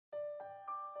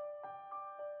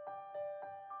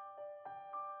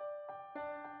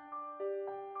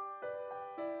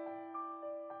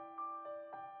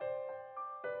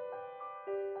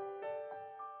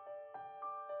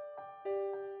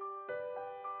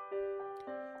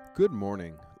Good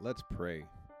morning. Let's pray.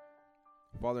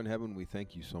 Father in heaven, we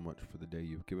thank you so much for the day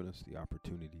you've given us the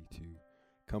opportunity to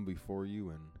come before you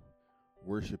and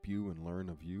worship you and learn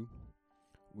of you.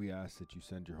 We ask that you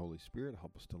send your Holy Spirit,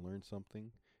 help us to learn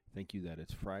something. Thank you that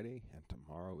it's Friday and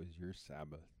tomorrow is your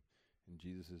Sabbath. In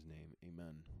Jesus' name,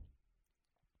 amen.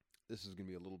 This is going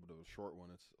to be a little bit of a short one.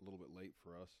 It's a little bit late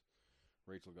for us.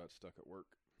 Rachel got stuck at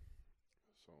work.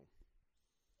 So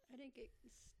I didn't get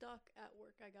stuck at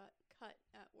work. I got cut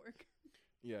at work.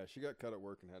 yeah, she got cut at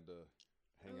work and had to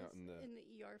hang out in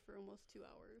the ER for almost 2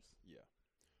 hours. Yeah.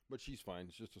 But she's fine.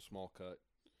 It's just a small cut.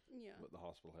 Yeah. But the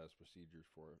hospital has procedures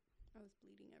for it. I was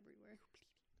bleeding everywhere.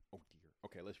 Oh, dear.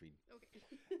 Okay, let's read. Okay.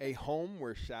 A home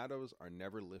where shadows are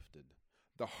never lifted.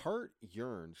 The heart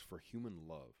yearns for human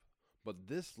love, but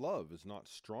this love is not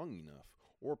strong enough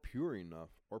or pure enough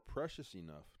or precious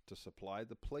enough to supply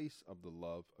the place of the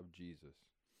love of Jesus.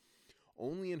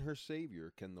 Only in her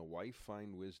Saviour can the wife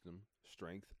find wisdom,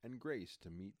 strength, and grace to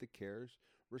meet the cares,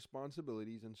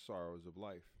 responsibilities, and sorrows of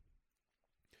life.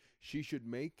 She should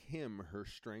make him her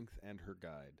strength and her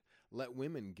guide. Let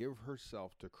women give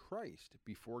herself to Christ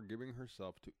before giving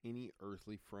herself to any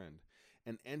earthly friend,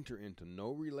 and enter into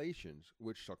no relations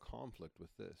which shall conflict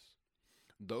with this.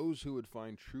 Those who would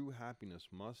find true happiness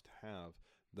must have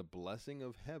the blessing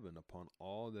of heaven upon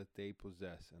all that they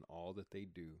possess and all that they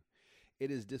do. It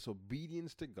is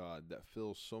disobedience to God that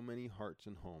fills so many hearts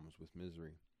and homes with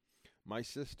misery. My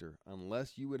sister,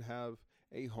 unless you would have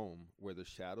a home where the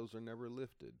shadows are never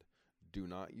lifted, do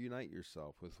not unite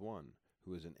yourself with one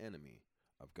who is an enemy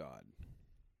of God.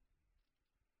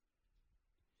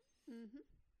 Mm-hmm.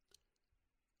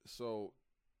 So,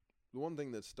 the one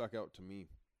thing that stuck out to me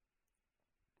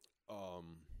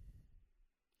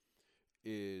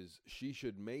is she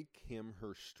should make him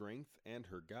her strength and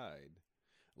her guide.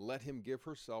 Let him give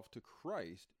herself to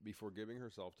Christ before giving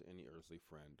herself to any earthly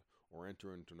friend, or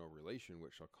enter into no relation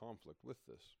which shall conflict with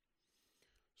this.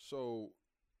 So,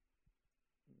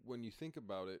 when you think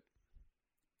about it,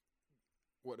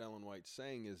 what Ellen White's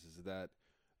saying is that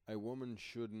a woman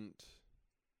shouldn't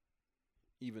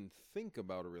even think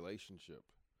about a relationship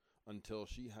until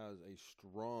she has a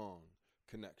strong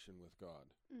connection with God.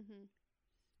 Mm-hmm.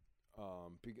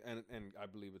 And I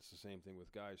believe it's the same thing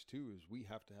with guys too, is we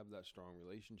have to have that strong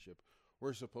relationship.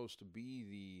 We're supposed to be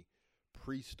the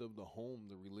priest of the home,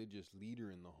 the religious leader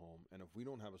in the home. And if we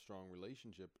don't have a strong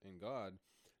relationship in God,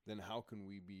 then how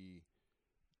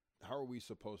are we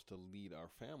supposed to lead our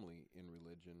family in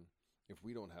religion if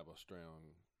we don't have a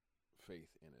strong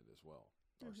faith in it as well?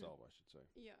 Mm-hmm. Ourselves, I should say.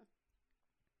 Yeah.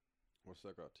 What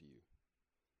stuck out to you?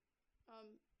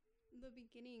 The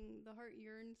beginning, the heart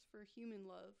yearns for human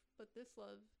love, but this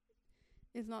love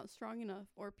is not strong enough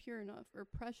or pure enough or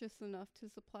precious enough to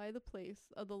supply the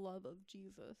place of the love of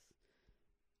Jesus.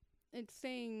 It's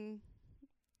saying,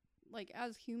 like,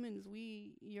 as humans,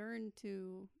 we yearn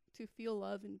to feel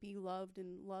love and be loved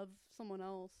and love someone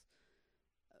else.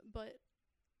 But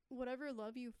whatever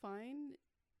love you find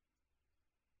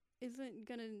isn't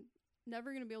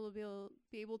never gonna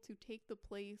be able to take the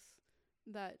place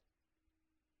that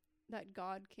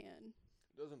God can.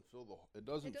 It doesn't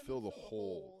fill the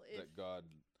hole that God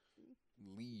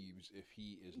leaves if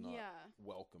he is not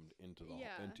welcomed into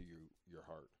your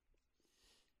heart.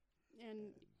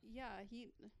 And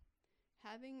he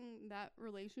having that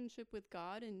relationship with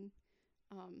God, and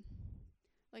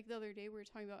like the other day we were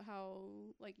talking about how,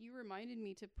 like, you reminded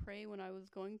me to pray when I was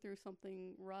going through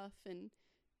something rough, and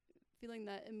feeling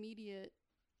that immediate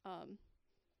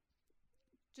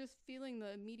just feeling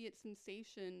the immediate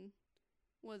sensation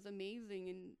was amazing.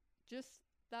 And just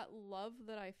that love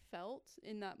that I felt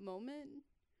in that moment,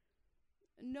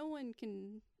 no one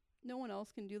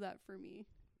else can do that for me.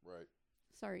 Right.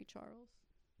 Sorry, Charles.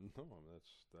 No,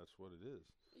 that's what it is.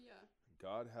 Yeah.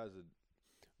 God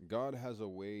has a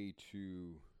way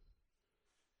to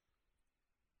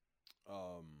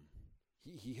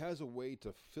he has a way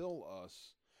to fill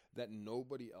us that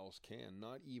nobody else can,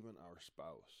 not even our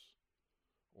spouse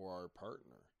or our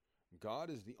partner. God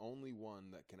is the only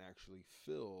one that can actually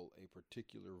fill a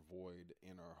particular void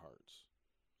in our hearts.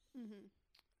 Mm-hmm.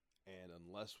 And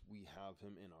unless we have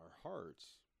him in our hearts,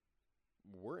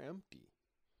 we're empty.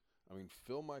 I mean,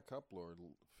 fill my cup, Lord.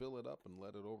 Fill it up and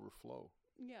let it overflow.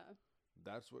 Yeah.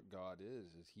 That's what God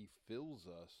is he fills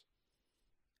us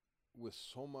with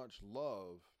so much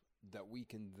love that we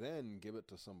can then give it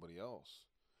to somebody else.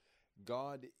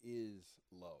 God is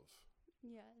love.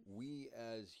 Yes. We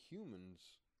as humans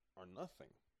are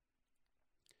nothing.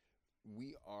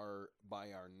 We are,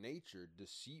 by our nature,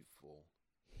 deceitful,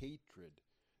 hatred.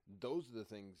 Those are the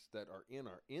things that are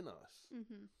in us.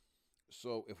 Mm-hmm.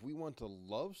 So if we want to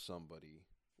love somebody,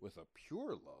 with a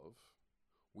pure love,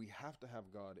 we have to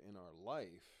have God in our life,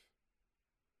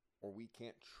 or we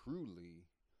can't truly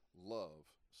love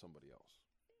somebody else.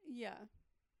 Yeah.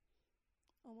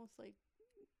 Almost like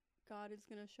God is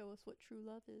going to show us what true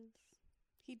love is.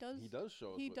 He does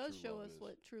show us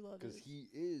what true love is. Because he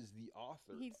is the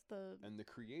author He's the and the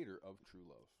creator of true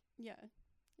love. Yeah,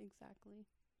 exactly.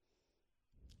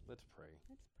 Let's pray.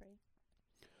 Let's pray.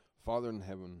 Father in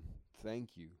heaven,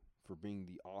 thank you for being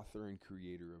the author and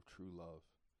creator of true love.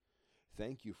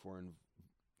 Thank you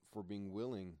for being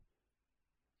willing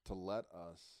to let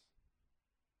us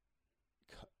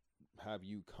have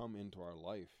you come into our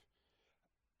life.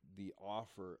 The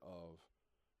offer of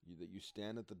that you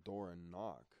stand at the door and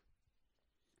knock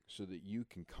so that you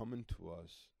can come into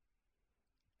us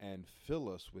and fill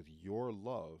us with your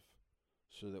love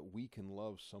so that we can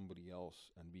love somebody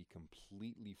else and be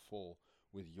completely full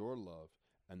with your love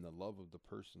and the love of the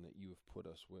person that you have put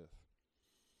us with.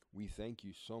 We thank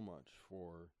you so much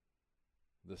for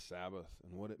the Sabbath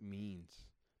and what it means,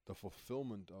 the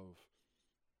fulfillment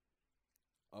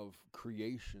of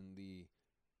creation, the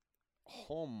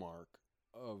hallmark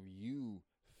of you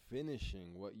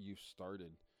finishing what you've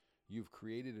started. You've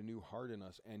created a new heart in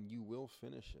us, and you will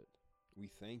finish it. We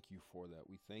thank you for that.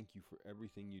 We thank you for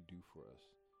everything you do for us.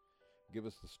 Give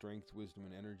us the strength, wisdom,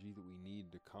 and energy that we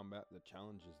need to combat the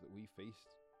challenges that we face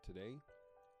today.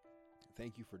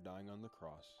 Thank you for dying on the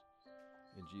cross.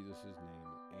 In Jesus' name,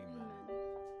 amen.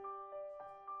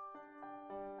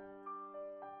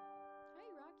 Hi,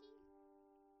 Rocky.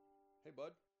 Hey,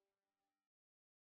 bud.